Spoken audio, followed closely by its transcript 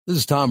This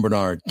is Tom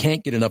Bernard.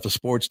 Can't get enough of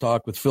sports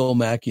talk with Phil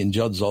Mackey and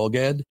Judd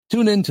Zolgad?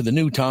 Tune in to the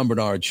new Tom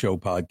Bernard Show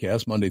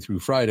podcast Monday through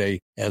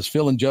Friday as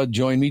Phil and Judd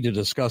join me to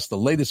discuss the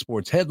latest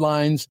sports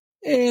headlines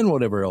and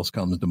whatever else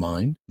comes to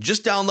mind.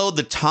 Just download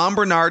the Tom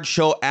Bernard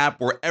Show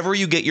app wherever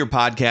you get your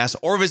podcasts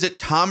or visit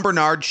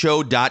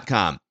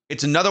tombernardshow.com.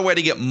 It's another way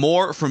to get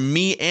more from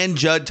me and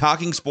Judd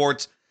talking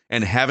sports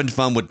and having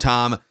fun with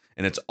Tom,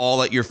 and it's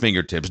all at your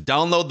fingertips.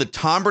 Download the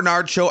Tom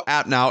Bernard Show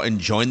app now and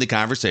join the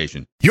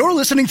conversation. You're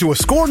listening to a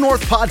Score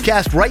North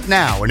podcast right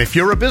now, and if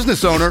you're a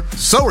business owner,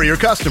 so are your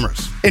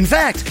customers. In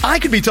fact, I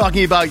could be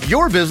talking about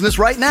your business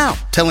right now,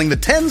 telling the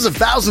tens of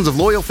thousands of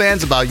loyal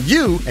fans about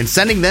you and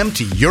sending them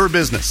to your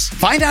business.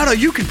 Find out how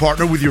you can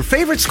partner with your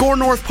favorite Score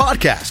North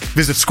podcast.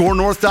 Visit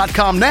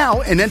scorenorth.com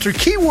now and enter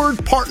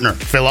keyword partner.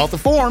 Fill out the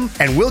form,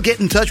 and we'll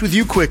get in touch with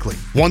you quickly.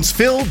 Once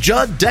Phil,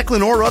 Judd,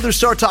 Declan, or others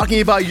start talking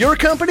about your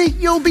company,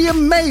 you'll be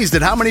amazed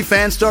at how many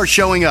fans start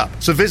showing up.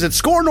 So visit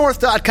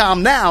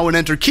scorenorth.com now and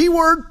enter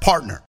keyword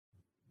partner.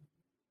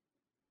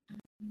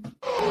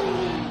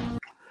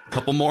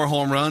 Couple more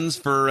home runs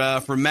for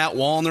Matt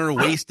Wallner,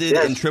 wasted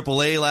in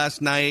AAA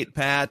last night.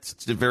 Pat,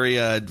 it's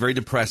very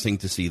depressing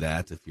to see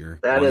that. If you're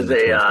that is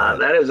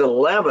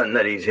 11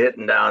 that he's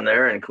hitting down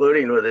there,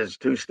 including with his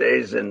 2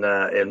 stays in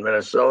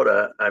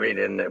Minnesota. I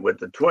mean, with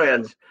the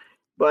Twins.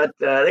 But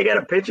they got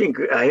a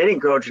hitting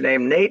coach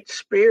named Nate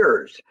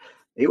Spears.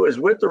 He was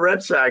with the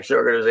Red Sox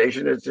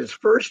organization. It's his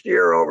first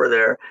year over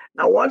there.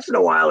 Now, once in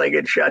a while they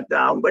get shut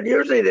down, but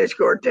usually they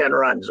score 10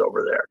 runs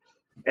over there.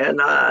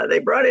 And they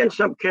brought in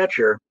some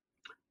catcher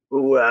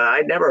who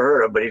I'd never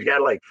heard of, but he's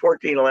got like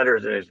 14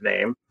 letters in his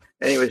name.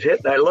 And he was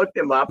hitting, I looked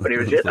him up, and he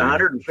was hitting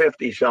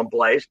 150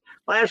 someplace.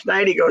 Last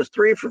night he goes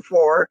 3 for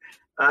 4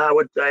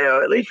 with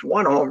at least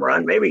 1 home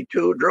run, maybe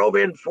 2, drove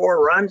in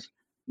 4 runs.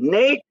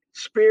 Nate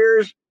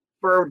Spears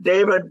for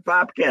David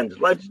Popkins.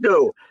 Let's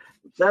do.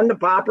 Send the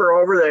popper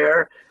over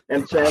there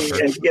and give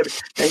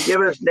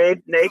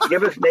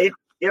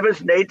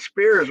us Nate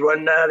Spears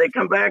when they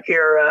come back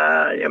here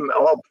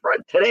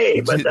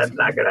today, but that's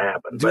not going to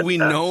happen. Do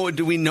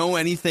we know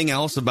anything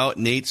else about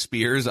Nate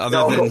Spears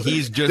other than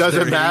he's just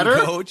their head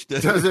coach?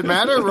 Does it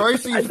matter?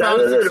 Reusse, you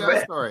found a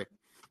success story.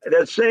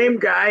 The same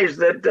guys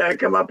that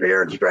come up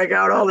here and strike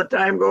out all the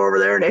time go over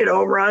there and hit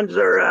home runs,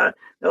 or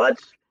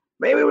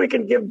maybe we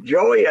can give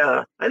Joey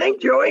I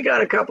think Joey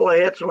got a couple of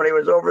hits when he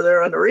was over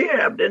there on the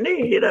rehab, didn't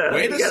he?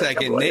 Wait a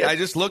second. Nate, I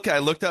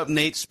looked up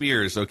Nate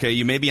Spears. Okay,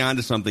 you may be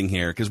onto something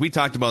here because we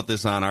talked about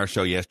this on our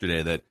show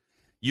yesterday that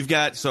you've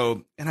got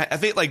and I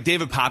think like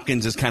David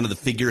Popkins is kind of the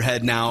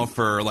figurehead now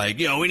for we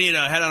need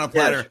a head on a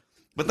platter. Yes.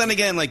 But then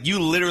again,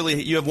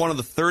 you have one of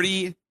the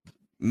 30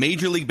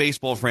 Major League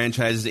Baseball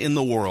franchises in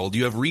the world.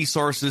 You have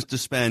resources to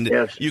spend.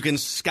 Yes. You can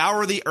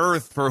scour the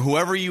earth for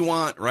whoever you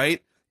want,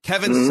 right?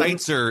 Kevin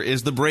Seitzer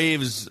is the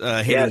Braves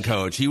hitting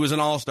coach. He was an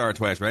all-star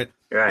twice, right?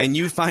 Right? And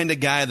you find a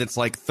guy that's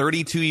like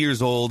 32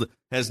 years old,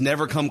 has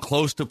never come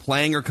close to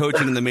playing or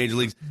coaching in the major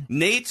leagues.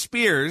 Nate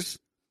Spears,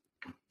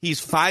 he's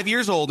 5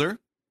 years older,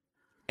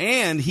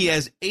 and he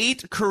has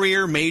 8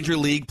 career major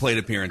league plate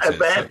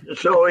appearances.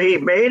 So he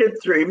made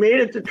it through. He made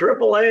it to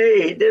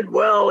AAA. He did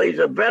well. He's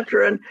a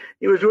veteran.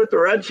 He was with the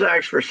Red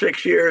Sox for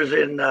 6 years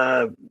in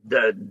the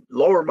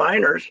lower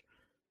minors.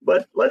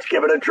 But let's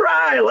give it a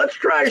try. Let's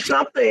try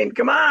something.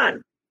 Come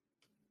on.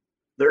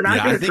 They're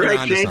not going to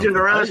try changing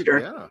the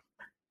roster.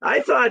 I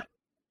thought,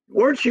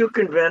 weren't you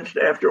convinced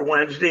after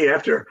Wednesday,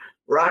 after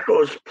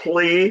Rocco's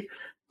plea,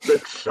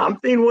 that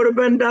something would have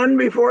been done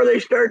before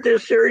they start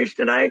this series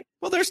tonight?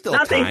 Well, there's still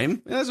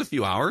time. There's a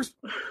few hours.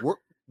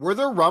 Were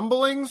there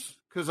rumblings?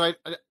 Because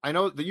I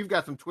know that you've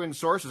got some Twin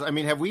sources. I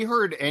mean, have we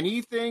heard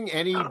anything,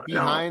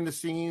 behind the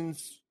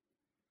scenes?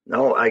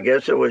 No, I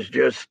guess it was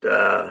just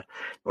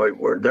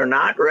they're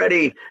not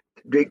ready.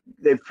 They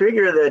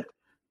figure that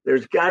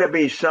there's got to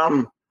be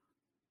some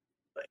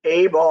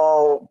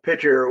A-ball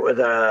pitcher with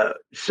a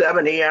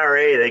 7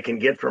 ERA they can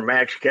get from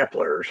Max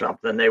Kepler or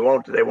something. They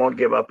won't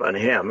give up on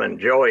him. And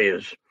Joey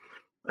is,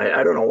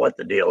 I don't know what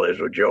the deal is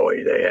with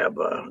Joey. They have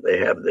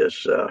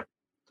this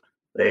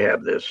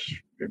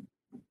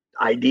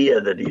idea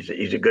that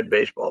he's a good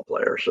baseball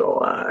player. So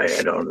I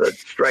don't know that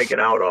striking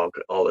out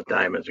all the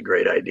time is a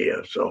great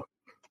idea. So.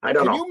 I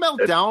don't know. Can you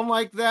melt down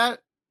like that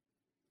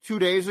 2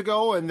 days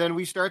ago, and then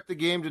we start the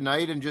game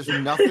tonight, and just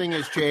nothing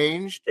has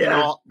changed?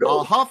 Yeah,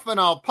 I'll huff and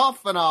I'll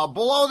puff and I'll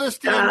blow this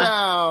team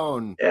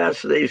down.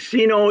 Yes, they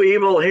see no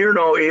evil, hear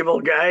no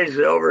evil. Guys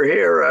over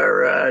here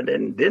are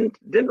didn't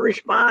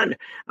respond.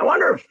 I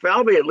wonder if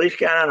Falvey at least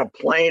got on a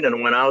plane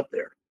and went out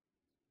there.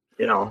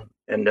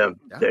 And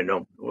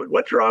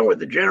what's wrong with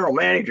the general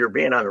manager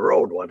being on the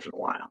road once in a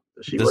while?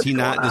 Does he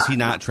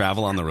not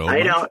travel on the road?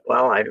 I don't.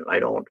 Well, I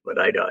don't. But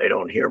I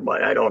don't hear.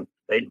 But I don't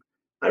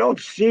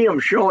see him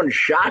showing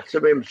shots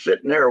of him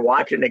sitting there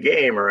watching the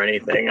game or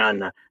anything on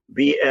the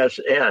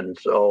BSN.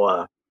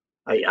 So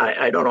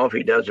I don't know if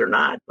he does or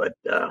not. But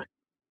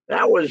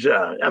that was.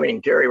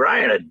 Terry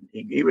Ryan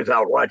he was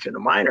out watching the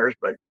minors,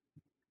 but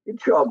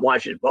he'd show up and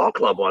watch his ball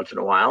club once in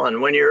a while.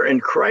 And when you're in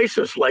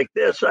crisis like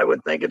this, I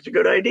would think it's a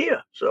good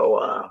idea.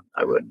 So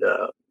I would,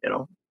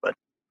 but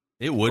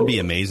It would be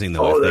amazing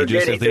though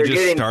if they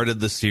just started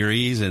the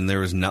series and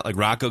there was not like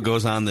Rocco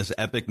goes on this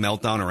epic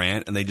meltdown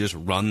rant and they just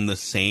run the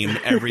same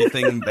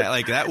everything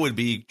like that would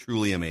be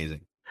truly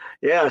amazing.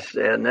 Yes,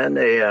 and then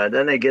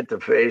they get to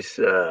face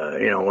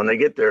when they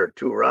get their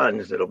 2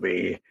 runs, they'll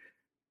be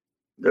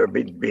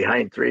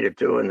behind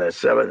 3-2 in the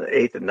 7th,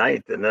 8th, and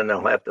 9th, and then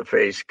they'll have to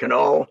face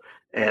Cano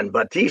and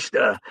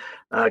Bautista.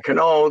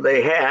 Cano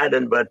they had,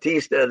 and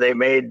Bautista they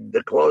made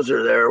the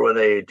closer there when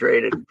they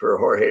traded for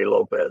Jorge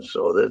Lopez.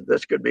 So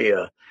this could be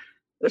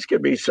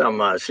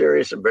some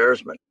serious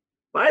embarrassment.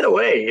 By the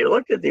way, you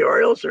looked at the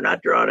Orioles; they're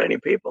not drawing any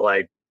people.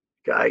 I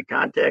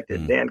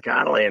contacted Dan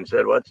Connolly and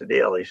said, "What's the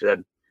deal?" He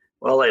said,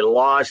 "Well, they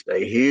lost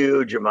a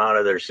huge amount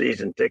of their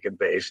season ticket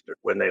base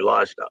when they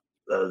lost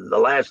the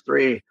last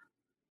 3.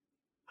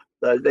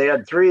 They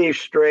had 3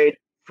 straight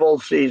full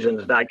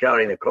seasons, not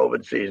counting the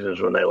COVID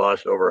seasons, when they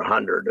lost over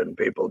 100, and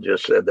people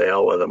just said the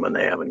hell with them, and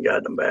they haven't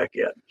gotten them back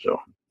yet."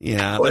 So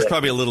yeah, there's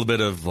probably a little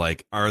bit of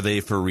like, are they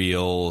for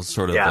real?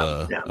 Sort of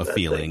a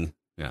feeling.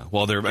 Yeah.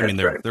 Well,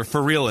 they're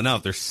for real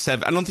enough. I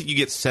don't think you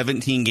get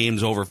 17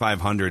 games over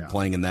 500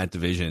 playing in that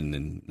division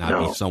and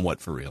not be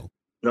somewhat for real.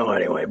 No,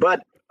 anyway,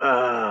 but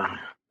I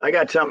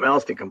got something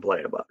else to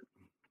complain about.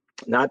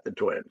 Not the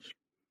Twins.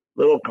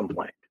 Little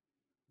complaint.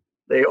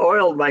 They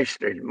oiled my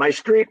street. My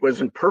street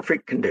was in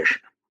perfect condition.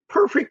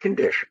 Perfect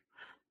condition.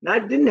 And I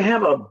didn't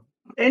have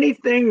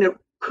anything that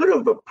could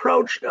have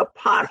approached a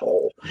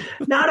pothole.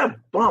 Not a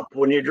bump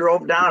when you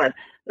drove down it.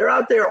 They're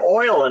out there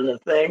oiling the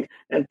thing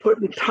and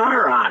putting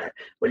tar on it.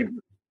 We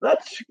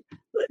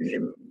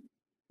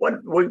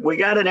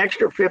got an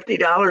extra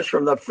 $50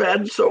 from the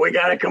feds, so we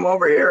got to come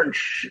over here and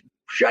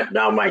shut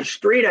down my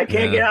street. I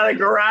can't get out of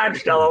the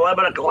garage till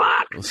 11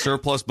 o'clock.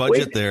 Surplus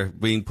budget there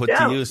being put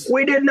to use.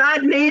 We did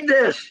not need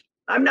this.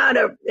 I'm not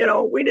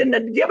we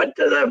didn't give it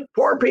to the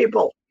poor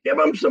people. Give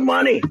them some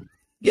money.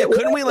 Yeah,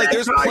 couldn't we? Like,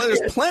 there's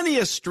plenty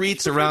of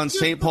streets around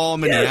St. Paul,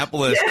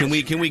 Minneapolis. Yes.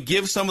 Can we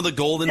give some of the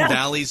Golden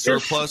Valley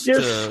surplus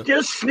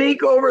just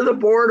sneak over the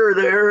border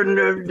there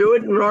and do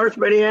it in North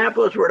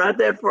Minneapolis? We're not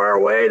that far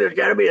away. There's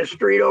got to be a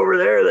street over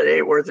there that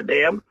ain't worth a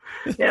damn.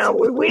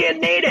 We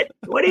didn't need it.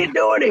 What are you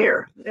doing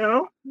here?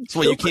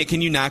 So you can't?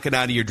 Can you knock it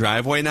out of your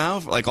driveway now,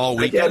 like all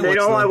weekend?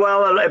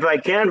 Well, if I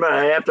can, but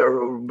I have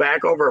to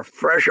back over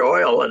fresh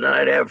oil, and then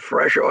I'd have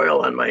fresh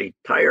oil on my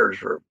tires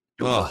for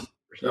 2 months.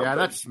 Yeah,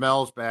 that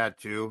smells bad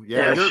too.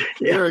 Yeah,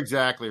 you're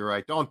exactly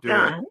right. Don't do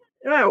it.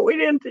 Yeah, we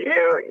didn't.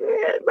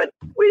 But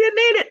we didn't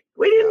need it.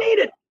 We didn't need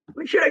it.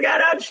 We should have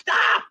got out.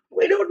 Stop.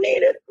 We don't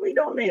need it. We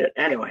don't need it.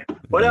 Anyway,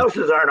 what else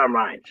is on our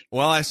minds?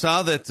 Well, I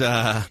saw that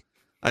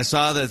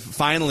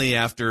finally,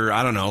 after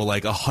I don't know,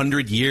 like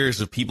 100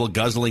 years of people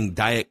guzzling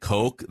Diet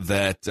Coke,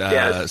 that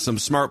some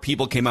smart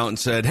people came out and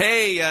said,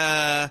 "Hey,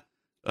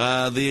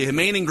 the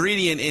main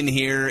ingredient in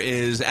here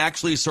is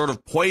actually sort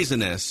of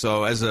poisonous."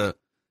 So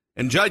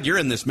and Judd, you're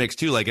in this mix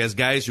too. Like, as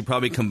guys who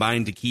probably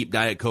combined to keep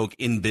Diet Coke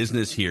in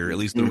business here, at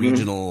least the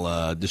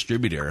regional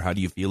distributor. How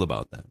do you feel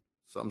about that?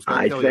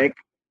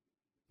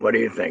 What do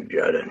you think,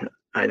 Judd?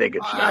 I think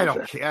it's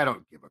nonsense. I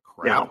don't give a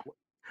crap. No.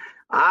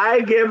 I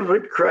give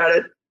it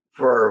credit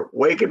for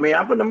waking me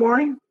up in the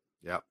morning.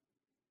 Yep.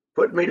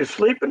 Putting me to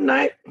sleep at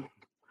night.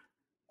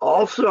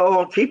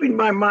 Also keeping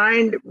my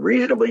mind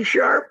reasonably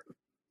sharp.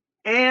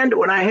 And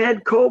when I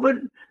had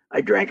COVID, I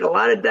drank a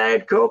lot of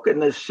Diet Coke,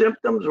 and the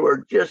symptoms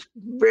were just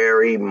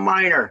very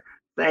minor,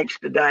 thanks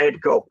to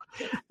Diet Coke.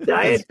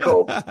 Diet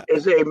Coke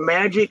is a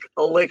magic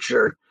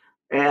elixir,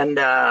 and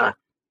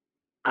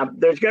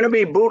there's going to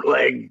be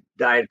bootleg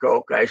Diet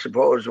Coke, I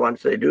suppose.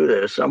 Once they do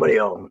this, somebody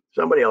will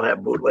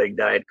have bootleg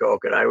Diet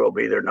Coke, and I will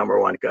be their number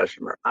 1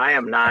 customer. I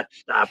am not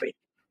stopping.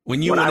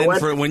 When you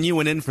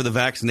went in for the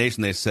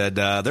vaccination, they said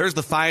there's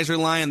the Pfizer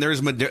line, there's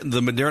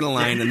the Moderna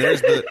line, and there's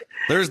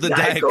the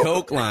Diet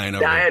Coke line.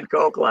 Diet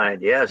Coke line,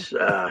 yes.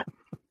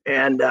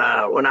 And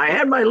when I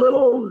had my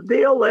little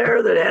deal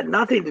there that had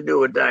nothing to do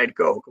with Diet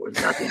Coke, it was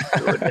nothing to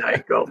do with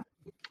Diet Coke.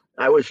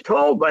 I was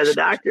told by the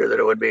doctor that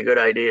it would be a good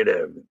idea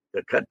to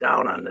cut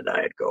down on the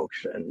Diet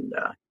Cokes, and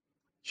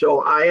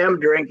so I am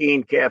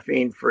drinking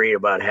caffeine free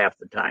about half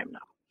the time now.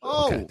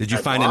 Oh, okay. Did you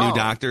find a new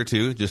doctor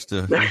too? Just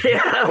to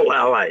yeah,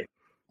 well,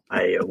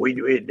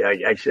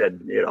 I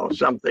said,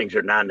 some things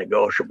are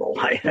non-negotiable.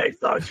 I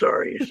thought,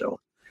 sorry.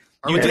 So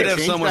you did have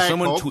someone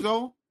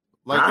though?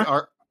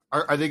 Like,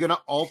 are they going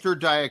to alter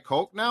Diet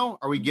Coke now?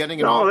 Are we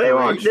getting an alteration? No,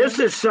 they won't. This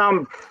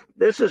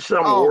is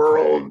some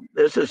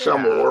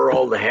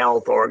World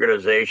Health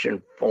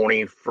Organization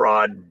phony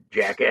fraud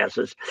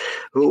jackasses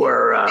who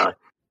are.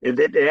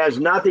 It has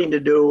nothing to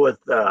do with.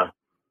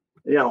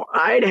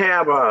 I'd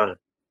have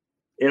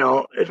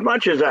as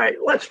much as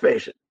let's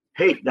face it,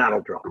 hate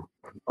Donald Trump.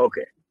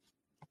 Okay.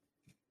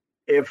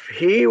 If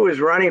he was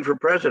running for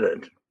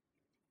president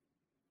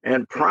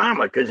and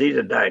promised, because he's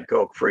a Diet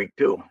Coke freak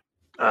too,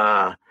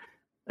 but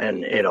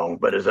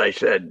as I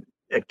said,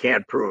 it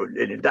can't prove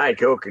Diet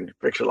Coke can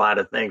fix a lot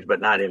of things,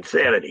 but not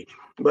insanity.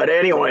 But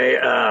anyway,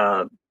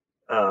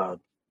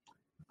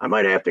 I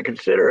might have to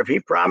consider, if he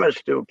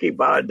promised to keep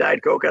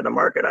Diet Coke on the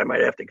market, I might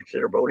have to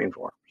consider voting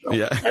for him. So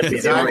yeah,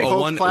 Diet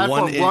Coke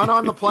platform. Run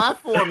on the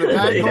platform. The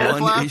Diet Coke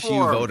platform. Issue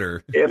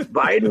voter. If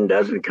Biden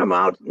doesn't come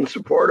out in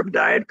support of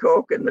Diet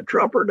Coke and the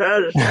Trumper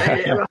does, I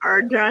have a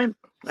hard time.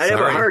 I have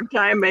a hard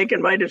time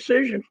making my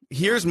decision.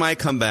 Here's my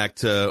comeback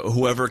to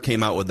whoever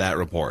came out with that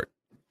report.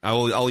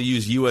 I'll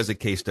use you as a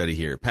case study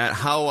here, Pat.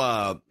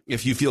 How,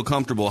 if you feel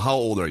comfortable, how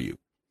old are you?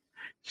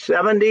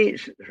 70.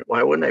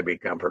 Why wouldn't I be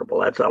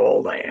comfortable? That's how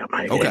old I am.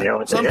 Okay.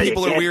 Some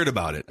people are weird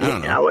about it. I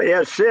don't know.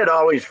 Yeah, Sid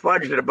always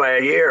fudged it by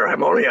a year.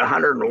 I'm only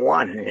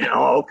 101.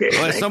 Okay.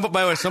 By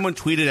the way, someone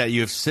tweeted at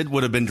you, if Sid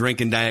would have been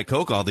drinking Diet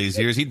Coke all these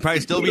years, he'd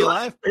probably still be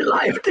alive.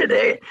 Alive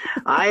today.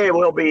 I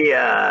will be.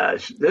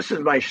 This is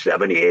my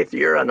 78th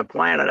year on the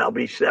planet. I'll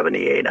be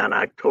 78 on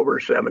October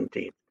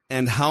 17th.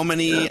 And how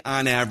many,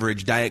 on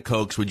average, Diet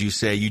Cokes would you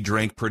say you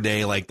drank per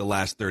day, like the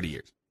last 30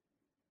 years?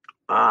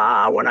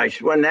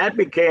 When that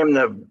became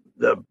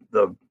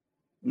the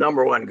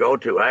number one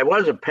go-to, I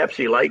was a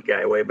Pepsi Light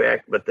guy way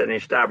back, but then they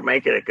stopped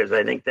making it because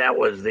I think that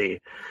was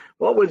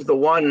what was the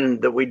one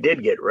that we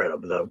did get rid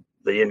of, the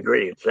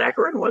ingredient?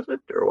 Saccharin, was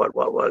it? Or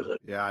what was it?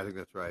 Yeah, I think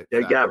that's right.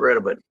 They got rid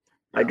of it.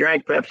 Yeah. I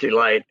drank Pepsi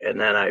Light, and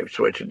then I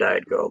switched to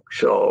Diet Coke.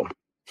 So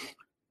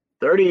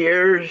 30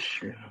 years.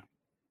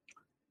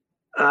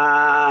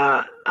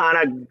 On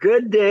a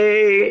good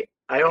day,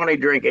 I only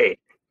drink 8.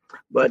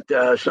 But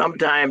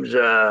sometimes 10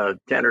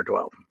 or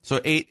 12. So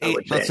 8.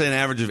 Let's say an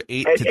average of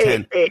 8 to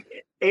 10. 8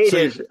 so,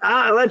 is.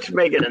 Let's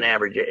make it an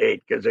average of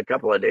 8 because a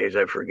couple of days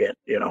I forget.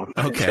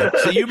 Okay.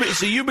 so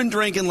you've been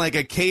drinking like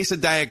a case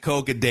of Diet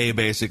Coke a day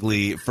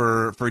basically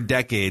for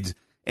decades,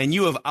 and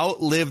you have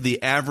outlived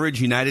the average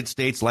United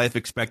States life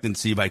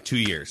expectancy by 2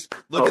 years.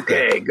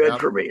 Okay, good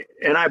for me.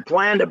 And I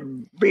plan to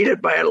beat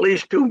it by at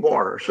least 2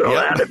 more. So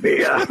that'd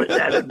be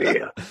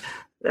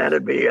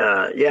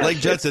yeah. Like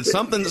Judd said,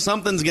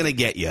 something's gonna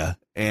get you,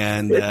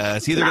 and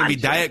it's either gonna be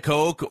Diet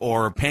Coke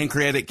or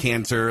pancreatic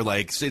cancer.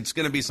 Like it's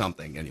gonna be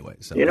something anyway.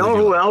 So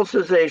who else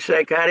is a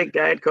psychotic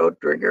Diet Coke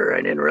drinker?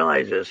 I didn't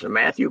realize this.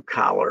 Matthew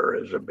Collar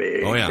is a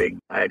big Diet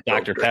Coke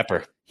Dr.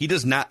 Pepper. He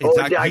does not.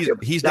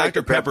 He's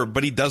Dr. Pepper,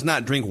 but he does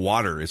not drink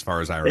water, as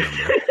far as I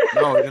remember.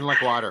 No, he didn't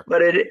like water.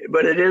 But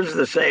it is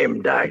the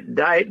same. Diet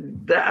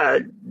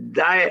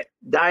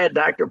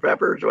Dr.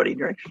 Pepper is what he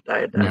drinks.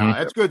 Diet. Yeah,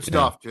 that's good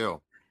stuff too.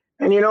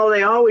 And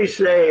they always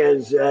say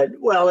is,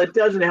 well, it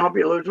doesn't help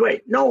you lose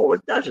weight. No,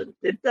 it doesn't.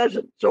 It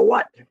doesn't. So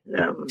what?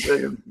 I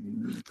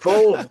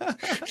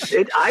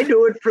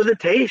do it for the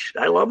taste.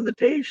 I love the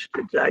taste.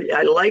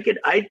 I like it.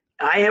 I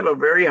have a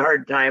very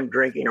hard time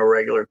drinking a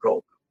regular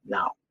Coke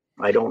now.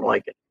 I don't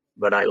like it,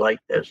 but I like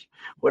this.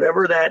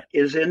 Whatever that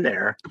is in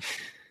there,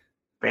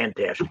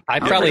 fantastic.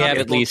 I probably have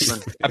at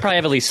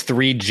least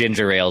 3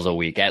 ginger ales a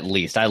week, at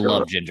least. I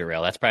love ginger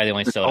ale. That's probably the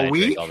only soda I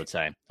drink all the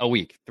time. A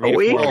week. 3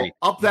 to 4 a week.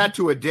 Up that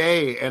to a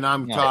day, and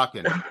I'm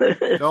talking.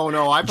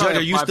 No. Judd,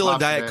 are you still a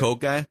Diet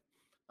Coke guy?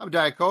 I'm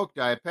Diet Coke,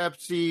 Diet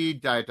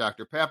Pepsi, Diet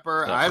Dr.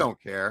 Pepper. I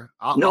don't care.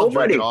 I'll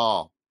drink it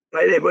all.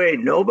 By the way,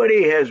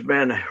 nobody has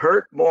been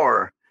hurt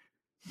more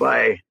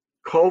by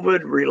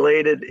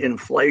COVID-related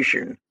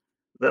inflation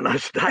than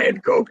us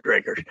Diet Coke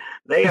drinkers.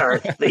 They are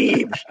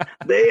thieves.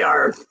 They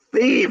are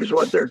thieves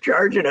what they're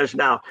charging us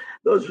now.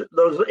 Those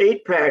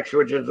 8-packs,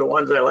 which is the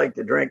ones I like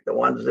to drink, the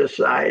ones this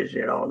size,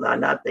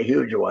 not the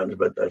huge ones,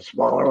 but the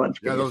smaller ones.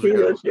 Can you see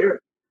this here?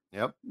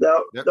 Yep.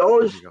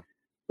 Those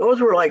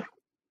were like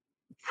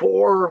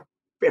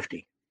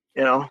 $4.50,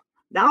 Now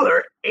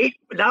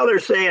they're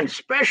saying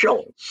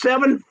special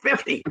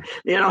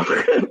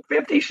 $7.50,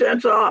 50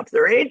 cents off.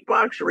 They're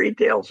 $8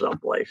 retail some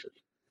places.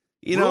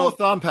 Rule of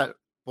thumb,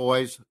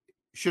 boys,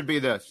 should be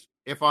this.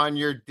 If on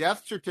your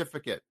death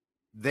certificate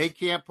they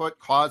can't put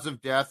cause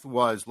of death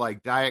was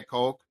like Diet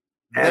Coke,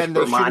 then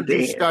they shouldn't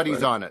do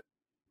studies on it.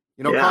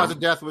 Cause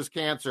of death was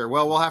cancer.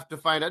 Well, we'll have to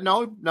find out.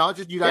 No,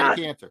 just you died of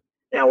cancer.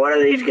 Yeah, what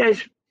are these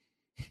guys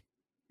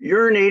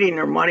urinating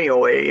their money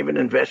away, even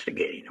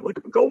investigating?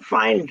 Go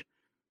find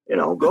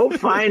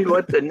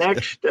what the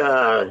next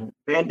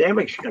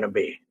pandemic's going to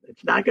be.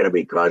 It's not going to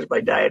be caused by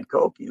Diet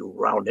Coke, you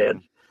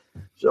roundheads.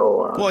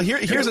 So, well,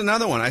 here's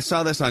another one. I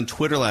saw this on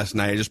Twitter last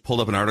night. I just pulled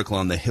up an article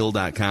on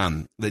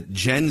thehill.com that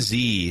Gen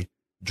Z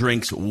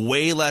drinks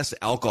way less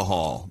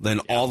alcohol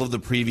than all of the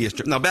previous.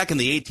 Now, back in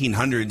the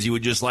 1800s, you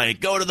would just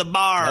go to the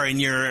bar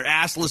in your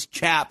assless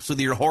chaps with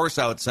your horse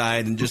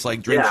outside and just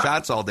drink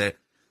shots all day.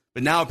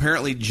 But now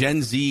apparently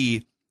Gen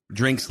Z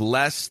drinks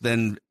less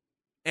than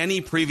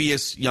any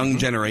previous young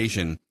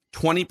generation,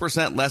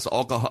 20% less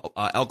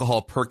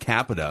alcohol per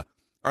capita.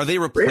 Are they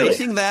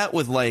replacing that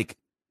with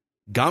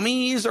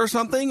gummies or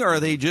something, or are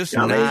they just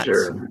not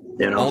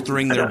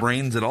altering their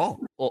brains at all?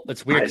 Well,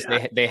 it's weird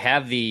because they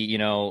have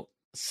the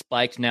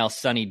spiked now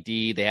Sunny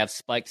D, they have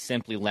spiked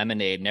Simply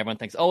Lemonade, and everyone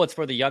thinks, oh, it's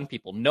for the young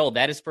people. No,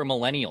 that is for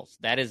millennials.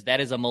 That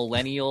is a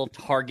millennial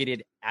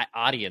targeted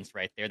audience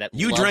right there. That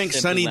you drank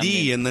Sunny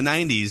D in the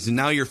 90s, and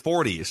now you're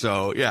 40,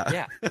 so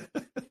yeah.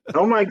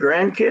 Oh, my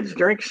grandkids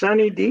drink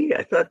Sunny D.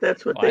 I thought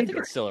that's what they I think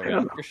drink. It's still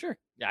around for sure.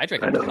 Yeah, I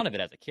drank a ton of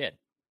it as a kid.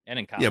 and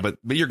in college. Yeah, but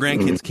your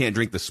grandkids can't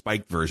drink the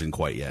spiked version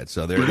quite yet,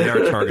 so they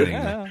are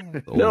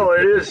targeting. No,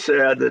 it is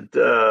sad that.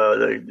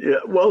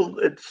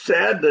 It's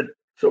sad that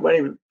so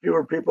many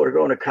fewer people are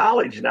going to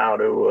college now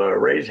to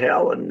raise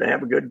hell and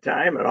have a good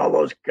time, and all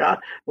those.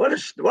 What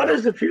is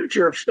the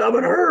future of Stub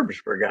and Herbs,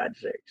 for God's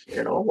sakes?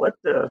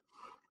 The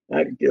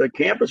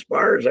campus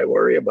bars? I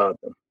worry about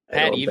them.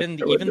 Pat, even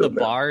the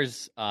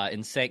bars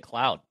in St.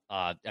 Cloud.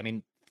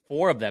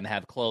 4 of them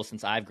have closed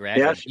since I've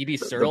graduated. Yes, E.B.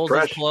 Searles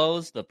is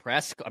closed. The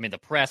press. The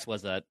press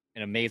was an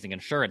amazing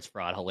insurance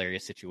fraud,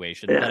 hilarious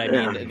situation.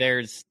 Yeah, but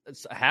there's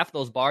half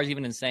those bars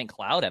even in St.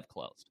 Cloud have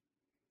closed.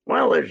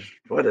 Well,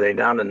 what are they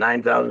down to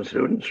 9,000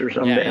 students or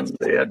something?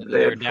 Yeah,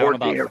 they had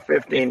 14 or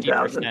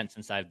 15,000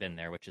 since I've been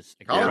there, which is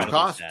college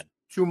costs sad.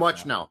 Too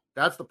much now.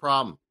 That's the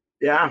problem.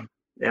 Yeah,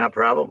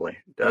 probably.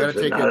 Not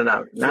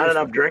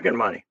enough drinking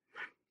money.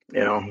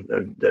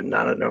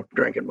 Not enough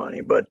drinking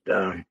money. But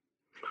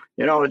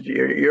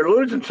you're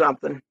losing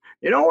something.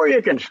 Where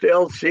you can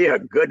still see a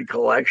good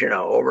collection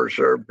of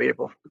overserved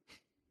people?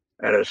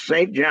 At a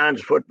St. John's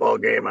football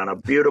game on a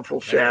beautiful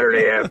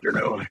Saturday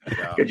afternoon.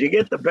 Because you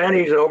get the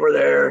Bennies over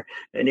there,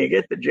 and you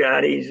get the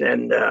Johnnies,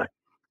 and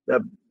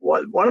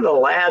one of the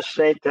last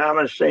St.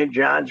 Thomas St.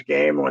 John's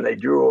game when they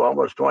drew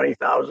almost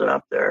 20,000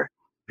 up there.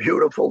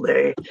 Beautiful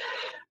day.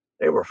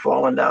 They were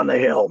falling down the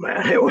hill,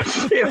 man. It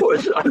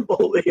was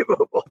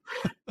unbelievable.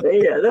 They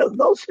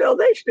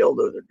still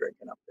do the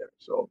drinking up there.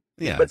 So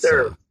yeah, but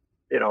they're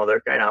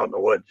they're kind of out in the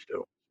woods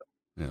too.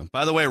 Yeah.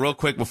 By the way, real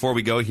quick before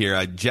we go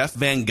here, Jeff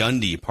Van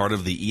Gundy, part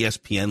of the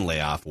ESPN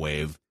layoff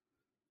wave.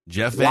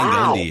 Jeff Van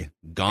Gundy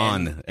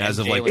gone as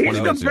of like 20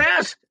 minutes. He's the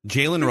best.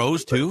 Jalen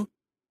Rose too.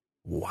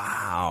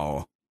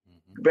 Wow.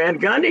 Van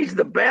Gundy's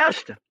the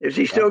best. Is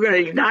he still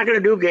he's not gonna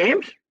do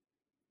games?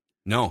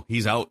 No,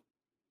 he's out.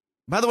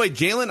 By the way,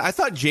 I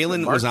thought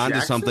Jalen was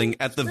onto something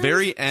at the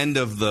very end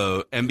of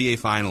the NBA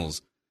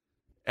Finals.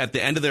 At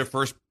the end of their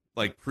first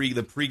the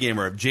pregame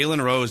where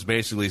Jalen Rose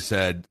basically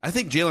said, I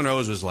think Jalen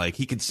Rose was like,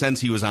 he could sense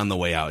he was on the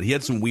way out. He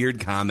had some weird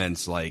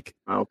comments on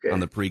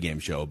the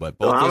pregame show, but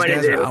both those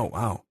guys are out.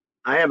 Wow.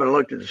 I haven't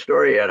looked at the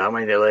story yet. How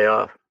many they lay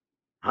off?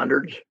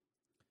 Hundreds?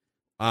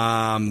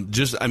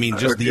 Just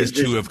these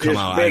two have come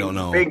out. I don't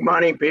know. Big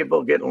money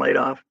people getting laid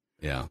off.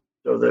 Yeah.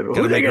 So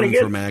who are they going to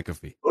get? For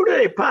McAfee. Who do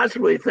they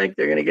possibly think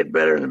they're going to get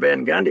better than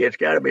Van Gundy? It's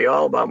got to be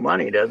all about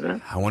money, doesn't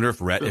it? I wonder if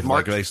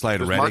they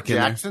slide Redick in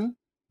there.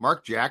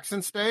 Mark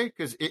Jackson stay?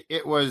 Because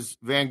it was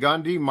Van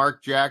Gundy,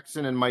 Mark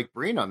Jackson, and Mike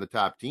Breen on the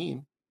top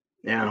team.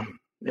 Yeah.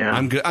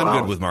 I'm good. I'm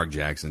good with Mark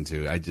Jackson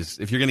too.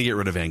 If you're going to get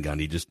rid of Van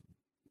Gundy, just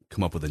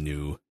come up with a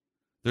new.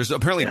 There's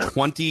apparently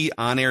 20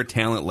 on-air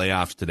talent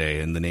layoffs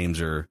today, and the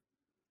names are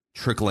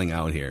trickling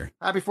out here.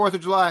 Happy 4th of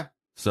July.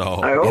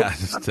 So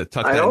just to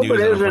tuck that news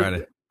on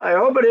Friday. I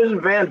hope it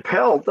isn't Van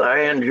Pelt.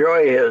 I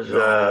enjoy his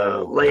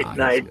late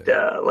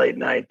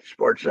night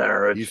Sports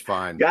Center. He's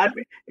fine.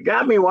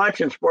 Got me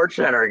watching Sports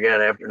Center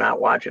again after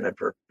not watching it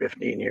for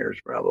 15 years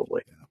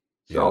probably.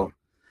 Yeah. So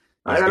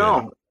I don't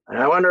know.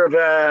 I wonder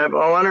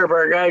if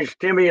our guys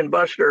Timmy and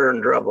Buster are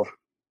in trouble.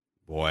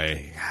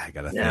 Boy, I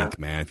gotta think,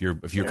 man. If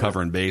you're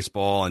covering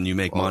baseball and you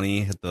make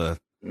money at the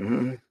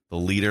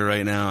leader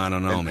right now, I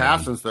don't know, and man.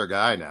 Passon's their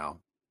guy now.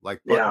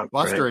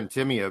 Buster and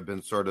Timmy have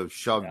been sort of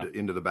shoved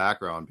into the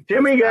background.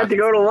 Timmy got to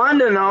go to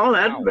London,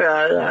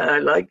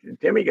 though.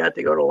 Timmy got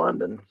to go to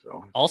London.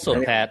 So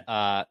also, Pat,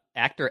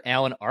 actor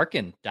Alan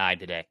Arkin died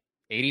today,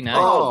 89.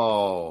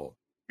 Oh,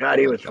 God,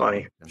 he was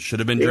funny. Should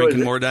have been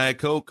drinking more Diet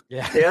Coke.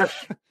 Yeah.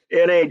 Yes,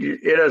 in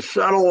a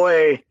subtle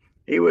way,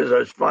 he was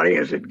as funny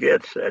as it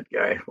gets. That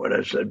guy, when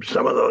I said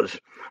some of those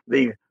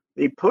the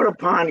put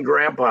upon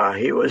grandpa,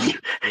 he was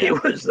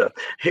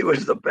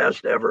the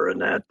best ever in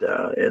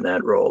that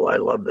role. I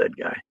love that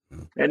guy.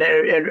 And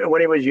when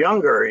he was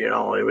younger, he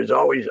was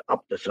always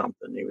up to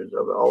something. He was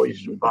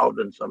always involved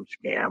in some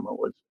scam. It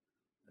was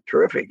a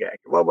terrific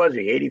actor. What was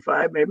he?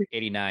 85 maybe?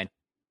 89.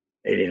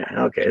 89.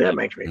 Okay, that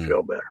makes me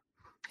feel better.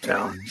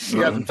 Yeah.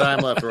 You got some time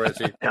left,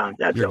 Reusse. Yeah,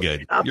 that's You're okay.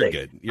 good.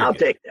 I'll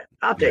take that.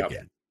 I'll take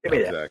that. Give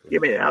me that.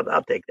 Give me that.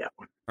 I'll take that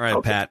one. All right,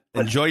 okay. Pat.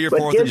 Enjoy your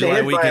 4th of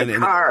July weekend.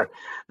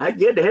 I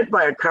get hit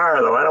by a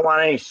car, though. I don't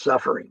want any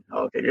suffering.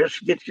 Okay,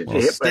 just get hit by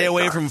a car. Stay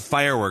away from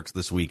fireworks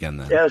this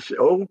weekend, then. Yes.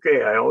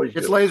 Okay. I always.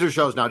 It's laser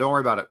shows now. Don't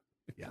worry about it.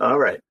 Yeah. All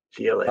right.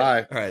 See you later.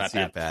 Bye. All right. See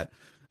you, Pat.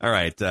 All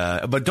right.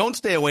 But don't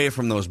stay away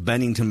from those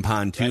Bennington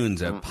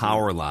pontoons at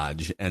Power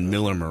Lodge and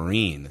Miller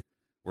Marine,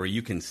 where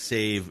you can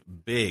save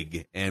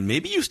big, and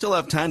maybe you still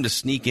have time to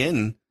sneak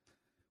in.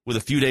 With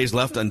a few days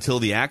left until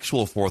the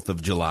actual 4th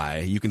of July,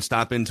 you can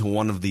stop into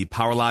one of the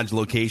Power Lodge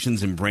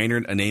locations in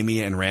Brainerd,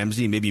 Anemia, and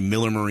Ramsey, maybe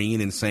Miller Marine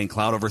in St.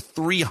 Cloud. Over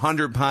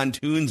 300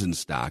 pontoons in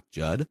stock,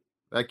 Judd.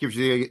 That gives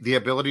you the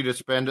ability to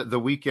spend the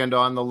weekend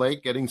on the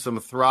lake getting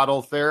some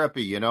throttle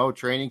therapy,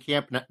 training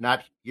camp,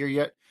 not here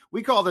yet.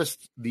 We call this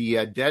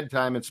the dead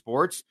time in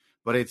sports,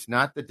 but it's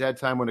not the dead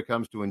time when it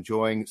comes to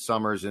enjoying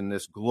summers in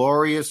this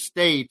glorious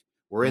state.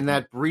 We're in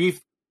that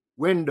brief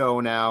window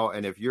now,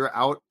 and if you're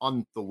out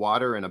on the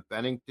water in a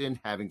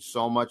Bennington having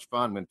so much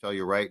fun, I'm going to tell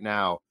you right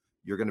now,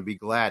 you're going to be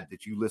glad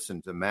that you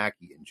listened to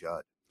Mackey and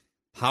Judd.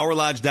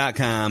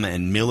 PowerLodge.com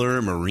and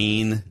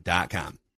MillerMarine.com.